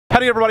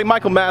Howdy everybody,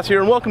 Michael Mass here,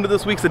 and welcome to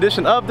this week's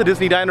edition of the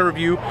Disney Diner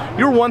Review,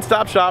 your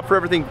one-stop shop for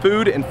everything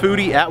food and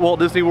foodie at Walt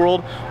Disney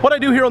World. What I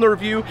do here on the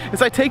review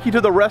is I take you to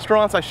the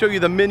restaurants, I show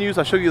you the menus,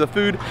 I show you the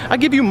food, I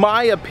give you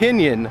my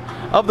opinion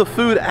of the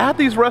food at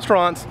these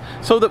restaurants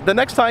so that the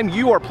next time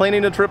you are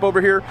planning a trip over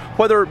here,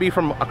 whether it be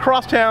from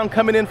across town,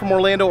 coming in from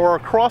Orlando, or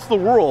across the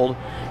world,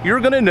 you're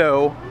gonna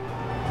know,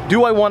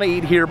 do I want to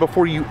eat here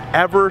before you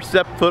ever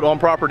step foot on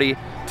property?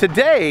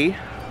 Today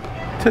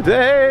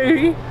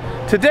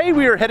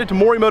we are headed to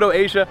Morimoto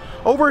Asia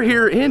over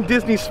here in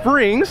Disney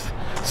Springs.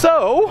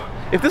 So,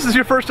 if this is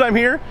your first time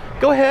here,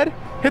 go ahead,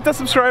 hit that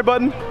subscribe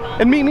button,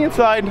 and meet me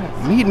inside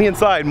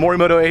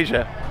Morimoto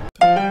Asia.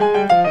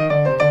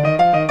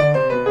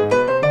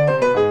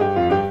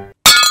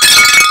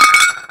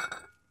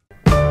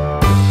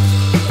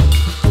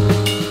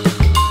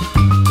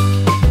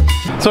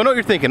 So I know what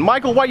you're thinking,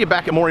 Michael, why are you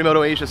back at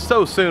Morimoto Asia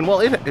so soon? Well,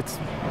 it's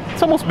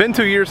almost been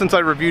 2 years since I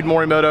reviewed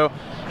Morimoto.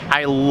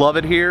 I love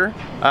it here.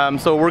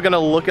 So we're gonna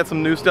look at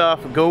some new stuff,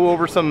 go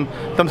over some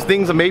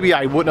things that maybe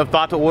I wouldn't have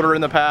thought to order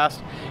in the past,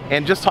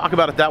 and just talk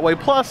about it that way.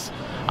 Plus,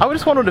 I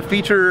just wanted to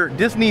feature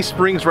Disney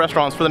Springs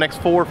restaurants for the next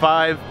 4 or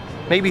 5,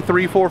 maybe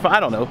 3, 4, 5, I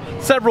don't know,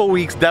 several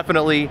weeks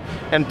definitely,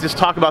 and just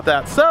talk about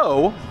that.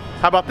 So,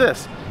 how about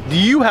this? Do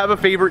you have a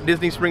favorite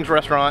Disney Springs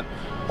restaurant?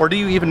 Or do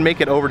you even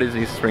make it over to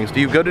Disney Springs? Do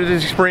you go to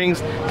Disney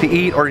Springs to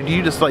eat, or do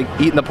you just like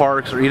eat in the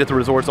parks or eat at the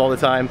resorts all the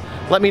time?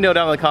 Let me know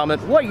down in the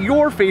comment what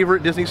your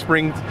favorite Disney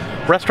Springs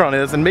restaurant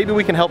is, and maybe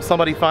we can help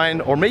somebody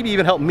find, or maybe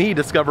even help me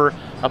discover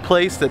a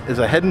place that is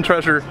a hidden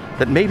treasure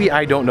that maybe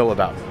I don't know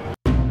about.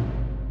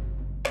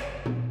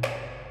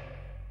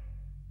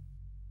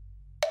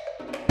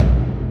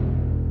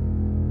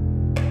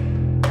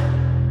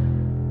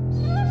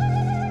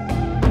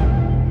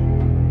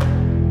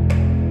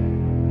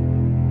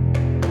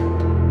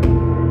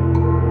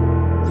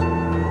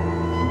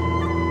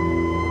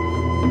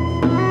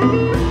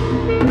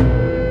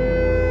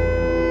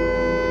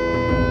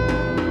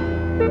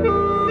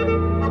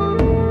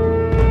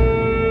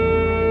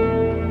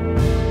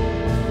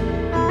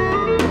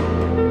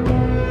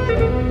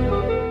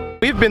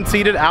 We've been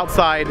seated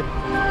outside.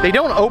 They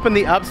don't open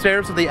the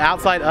upstairs or the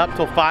outside up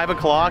till 5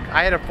 o'clock.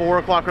 I had a 4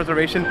 o'clock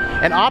reservation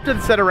and opted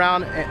to sit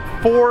around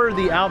for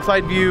the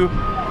outside view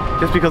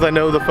just because I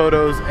know the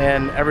photos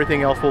and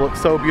everything else will look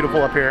so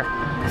beautiful up here.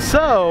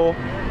 So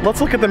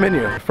let's look at the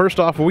menu. First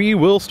off, we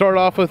will start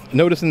off with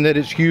noticing that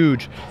it's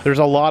huge. There's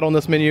a lot on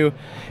this menu.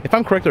 If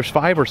I'm correct, there's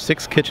 5 or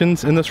 6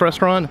 kitchens in this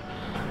restaurant.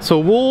 So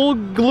we'll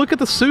look at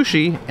the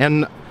sushi,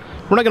 and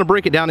we're not gonna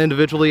break it down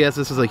individually as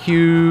this is a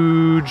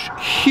huge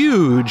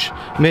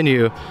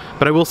menu,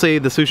 but I will say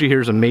the sushi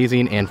here is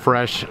amazing and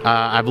fresh.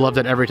 I've loved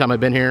it every time I've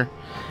been here.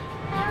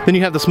 Then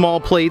you have the small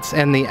plates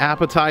and the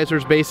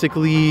appetizers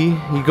basically.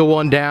 You go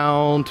on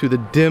down to the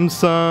dim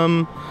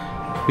sum.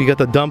 We got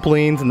the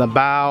dumplings and the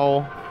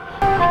bao.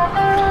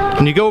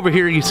 And you go over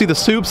here, you see the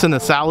soups and the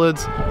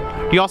salads.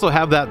 You also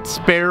have that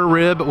spare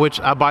rib,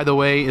 which by the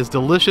way is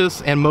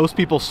delicious and most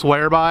people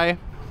swear by.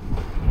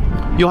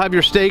 You'll have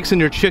your steaks and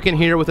your chicken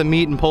here with the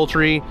meat and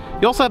poultry.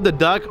 You also have the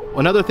duck,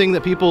 another thing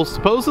that people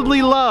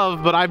supposedly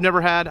love, but I've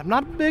never had. I'm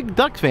not a big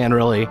duck fan,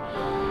 really.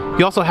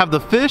 You also have the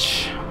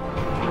fish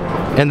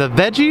and the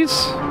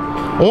veggies,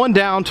 on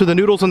down to the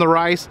noodles and the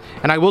rice.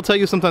 And I will tell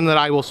you something that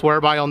I will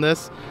swear by on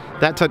this.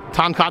 That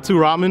tonkatsu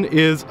ramen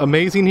is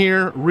amazing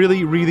here.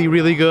 Really, really,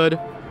 really good.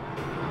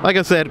 Like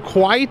I said,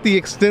 quite the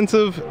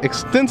extensive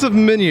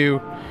menu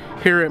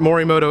here at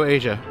Morimoto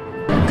Asia.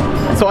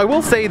 So I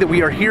will say that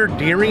we are here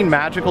during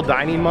Magical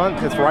Dining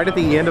Month. It's right at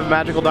the end of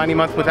Magical Dining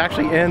Month, which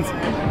actually ends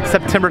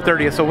September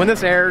 30th. So when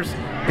this airs,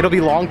 it'll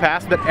be long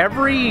past, but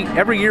every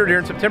year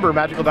during September,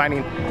 Magical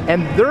Dining,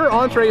 and their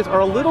entrees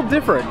are a little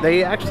different.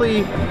 They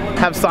actually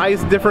have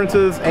size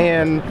differences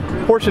and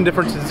portion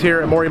differences here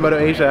at Morimoto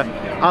Asia,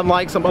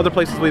 unlike some other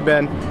places we've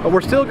been, but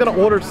we're still gonna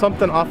order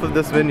something off of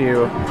this menu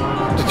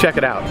to check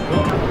it out.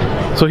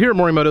 So here at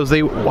Morimoto's,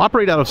 they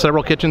operate out of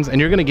several kitchens,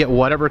 and you're gonna get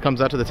whatever comes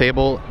out to the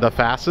table the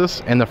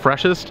fastest and the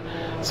freshest.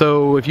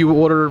 So if you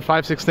order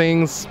 5, 6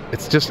 things,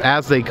 it's just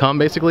as they come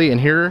basically,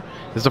 and here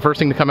is the first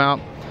thing to come out.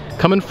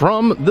 Coming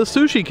from the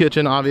sushi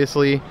kitchen,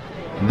 obviously,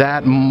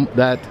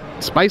 that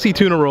spicy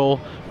tuna roll,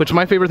 which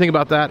my favorite thing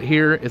about that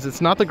here is it's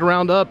not the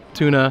ground up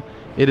tuna,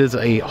 it is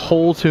a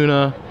whole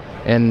tuna,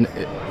 and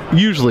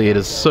usually it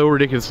is so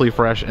ridiculously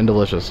fresh and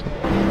delicious.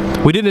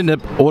 We did end up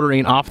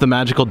ordering off the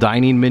Magical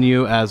Dining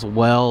menu as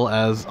well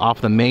as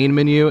off the main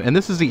menu, and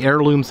this is the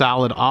heirloom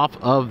salad off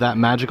of that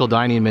Magical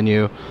Dining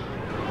menu.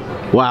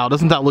 Wow,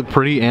 doesn't that look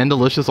pretty and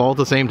delicious all at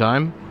the same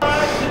time?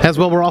 As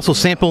well, we're also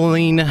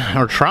sampling,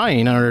 or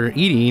trying, or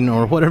eating,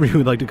 or whatever you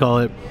would like to call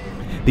it,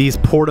 these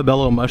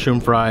portobello mushroom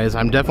fries.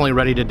 I'm definitely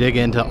ready to dig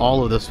into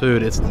all of this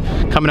food. It's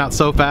coming out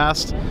so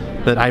fast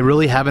that I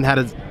really haven't had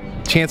a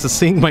chance to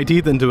sink my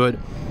teeth into it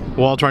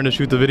while trying to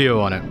shoot the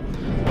video on it.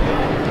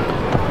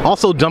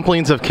 Also,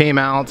 dumplings have came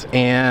out,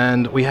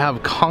 and we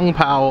have Kung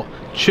Pao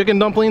chicken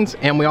dumplings,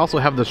 and we also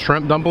have the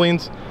shrimp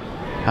dumplings.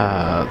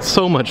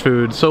 So much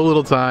food, so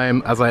little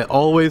time. As I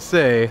always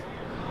say,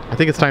 I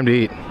think it's time to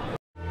eat.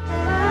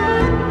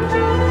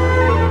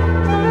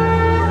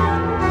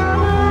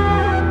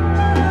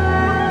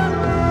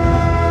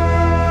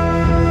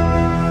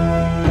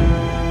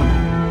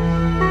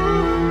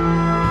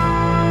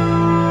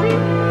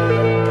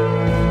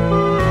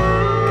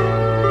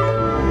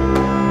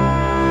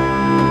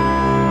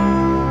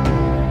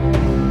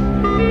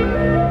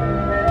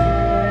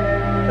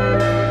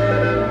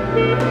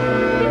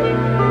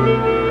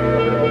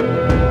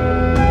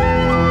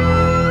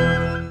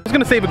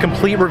 save a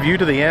complete review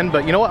to the end,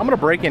 but you know what? I'm gonna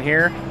break in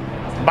here.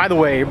 By the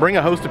way, bring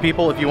a host of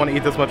people if you want to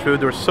eat this much food.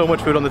 There's so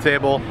much food on the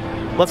table.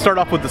 Let's start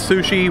off with the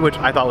sushi, which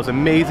I thought was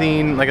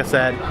amazing. Like I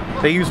said,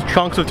 they use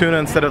chunks of tuna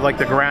instead of like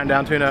the ground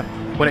down tuna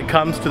when it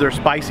comes to their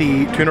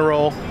spicy tuna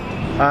roll.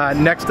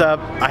 Next up,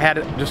 I had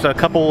just a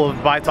couple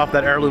of bites off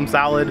that heirloom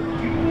salad.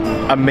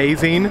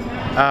 Amazing.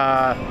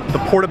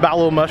 The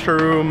portobello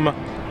mushroom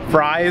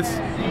fries.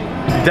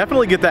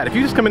 Definitely get that. If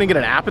you just come in and get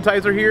an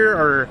appetizer here,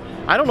 or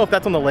I don't know if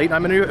that's on the late night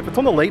menu. If it's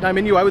on the late night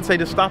menu, I would say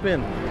just stop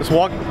in. Just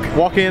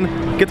walk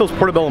in, get those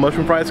portobello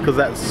mushroom fries because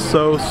that's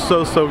so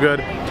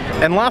good.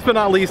 And last but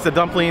not least, the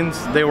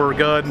dumplings. They were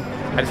good.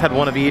 I just had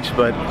one of each,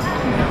 but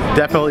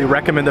definitely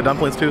recommend the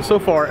dumplings too. So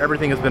far,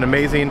 everything has been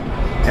amazing,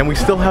 and we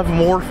still have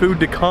more food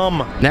to come.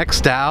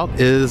 Next out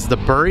is the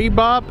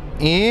Boribop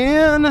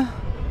and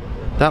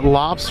that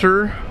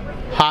lobster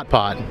hot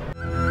pot.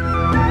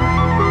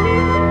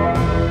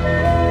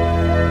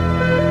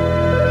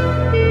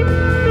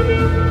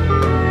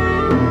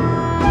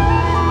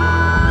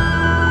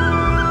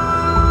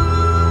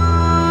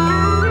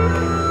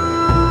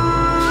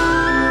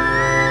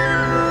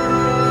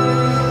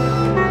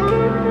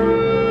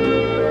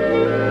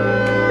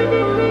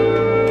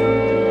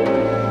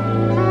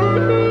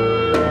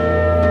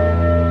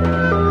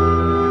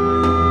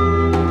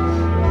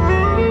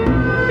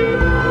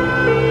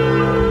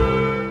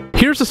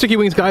 Here's the sticky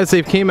wings, guys.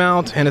 They've came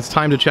out and it's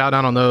time to chow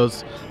down on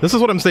those. This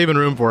is what I'm saving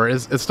room for.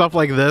 It's stuff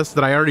like this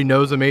that I already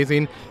know is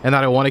amazing and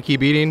that I want to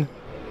keep eating.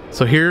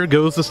 So here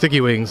goes the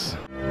sticky wings.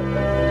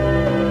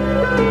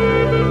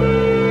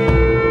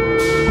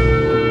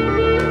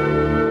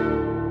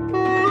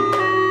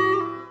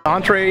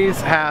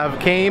 Entrees have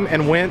came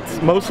and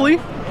went mostly.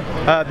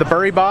 The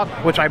Boribop,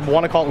 which I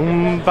want to call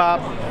bop,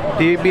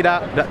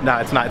 no,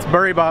 it's not. It's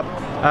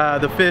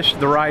Boribop. The fish,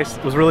 the rice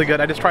was really good.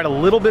 I just tried a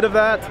little bit of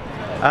that.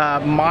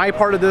 My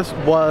part of this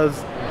was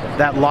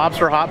that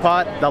lobster hot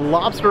pot. The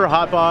lobster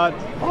hot pot,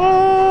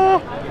 oh,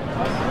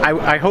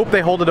 I hope they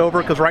hold it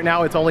over because right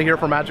now it's only here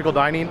for magical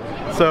dining.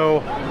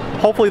 So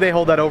hopefully they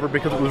hold that over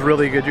because it was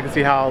really good. You can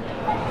see how.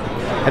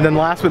 And then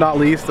last but not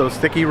least, those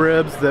sticky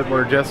ribs that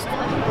were just,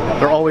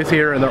 they're always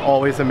here and they're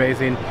always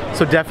amazing.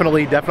 So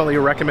definitely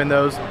recommend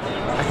those.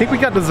 I think we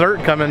got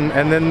dessert coming,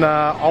 and then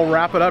I'll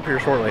wrap it up here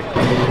shortly.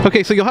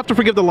 Okay, so you'll have to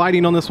forgive the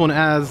lighting on this one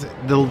as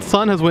the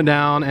sun has went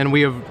down and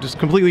we have just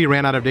completely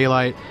ran out of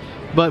daylight.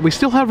 But we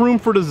still have room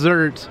for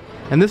dessert,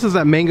 and this is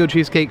that mango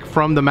cheesecake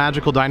from the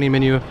magical dining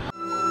menu.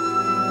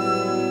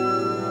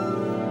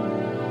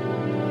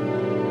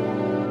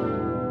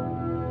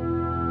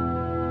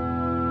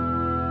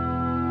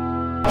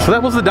 So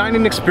that was the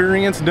dining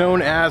experience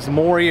known as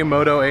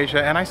Morimoto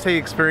Asia, and I say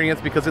experience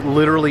because it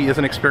literally is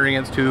an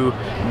experience to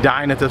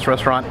dine at this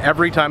restaurant.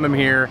 Every time I'm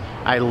here,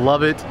 I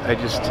love it.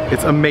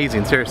 It's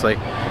amazing, seriously.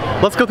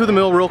 Let's go through the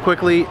meal real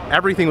quickly.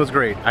 Everything was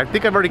great. I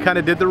think I've already kind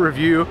of did the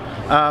review.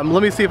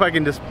 Let me see if I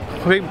can just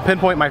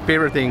pinpoint my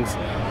favorite things.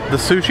 The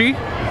sushi,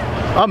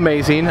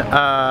 amazing.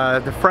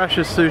 The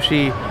freshest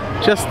sushi,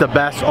 just the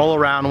best all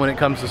around when it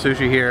comes to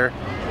sushi here.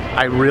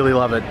 I really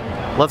love it.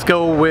 Let's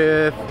go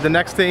with the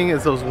next thing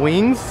is those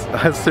wings.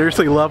 I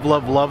seriously love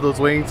those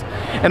wings.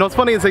 And what's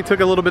funny is they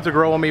took a little bit to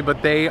grow on me,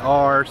 but they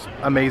are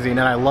amazing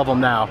and I love them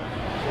now.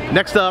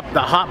 Next up,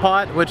 the hot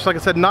pot, which like I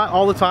said, not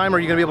all the time are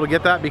you gonna be able to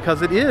get that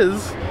because it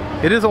is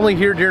only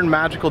here during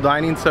magical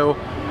dining. So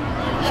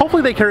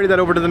hopefully they carry that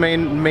over to the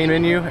main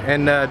menu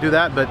and do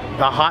that, but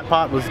the hot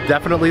pot was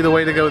definitely the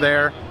way to go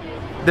there.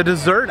 The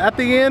dessert at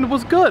the end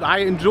was good. I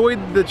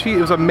enjoyed the cheese.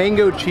 It was a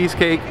mango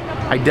cheesecake.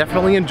 I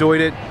definitely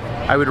enjoyed it.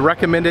 I would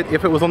recommend it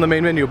if it was on the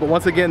main menu, but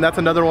once again, that's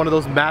another one of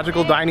those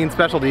magical dining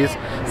specialties,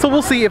 so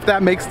we'll see if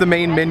that makes the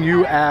main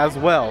menu as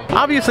well.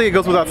 Obviously, it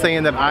goes without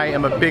saying that I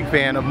am a big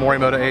fan of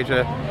Morimoto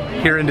Asia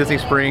here in Disney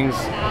Springs.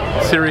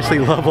 Seriously,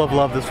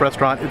 love this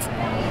restaurant. It's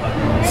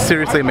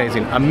seriously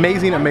amazing.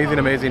 Amazing.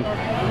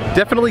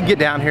 Definitely get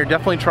down here,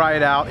 definitely try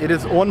it out. It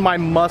is on my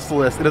must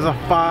list. It is a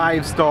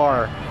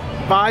 5-star,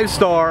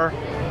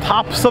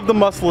 tops of the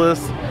must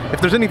list.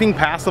 If there's anything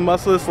past the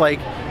must list, like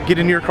get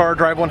in your car,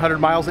 drive 100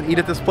 miles and eat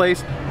at this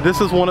place,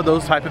 this is one of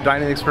those type of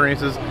dining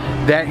experiences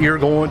that you're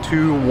going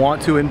to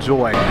want to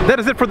enjoy.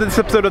 That is it for this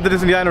episode of the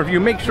Disney Diner Review.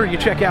 Make sure you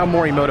check out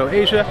Morimoto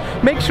Asia.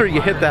 Make sure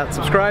you hit that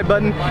subscribe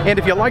button. And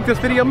if you like this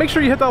video, make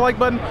sure you hit that like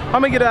button. I'm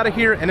gonna get out of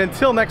here. And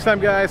until next time,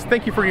 guys,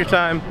 thank you for your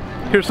time.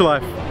 Here's to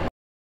life.